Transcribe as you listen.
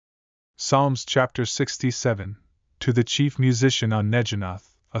Psalms chapter 67, to the chief musician on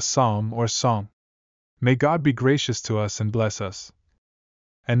Neginoth, a psalm or song. May God be gracious to us and bless us,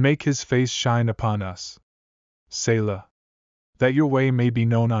 and make his face shine upon us. Selah. That your way may be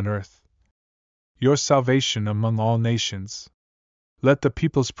known on earth, your salvation among all nations. Let the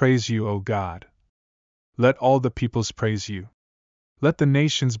peoples praise you, O God. Let all the peoples praise you. Let the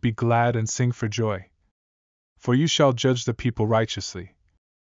nations be glad and sing for joy. For you shall judge the people righteously,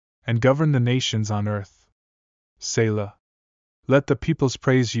 and govern the nations on earth. Selah. Let the peoples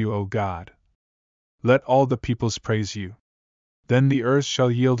praise you, O God. Let all the peoples praise you. Then the earth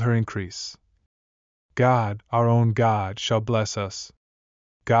shall yield her increase. God, our own God, shall bless us.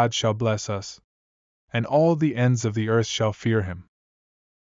 God shall bless us, and all the ends of the earth shall fear him.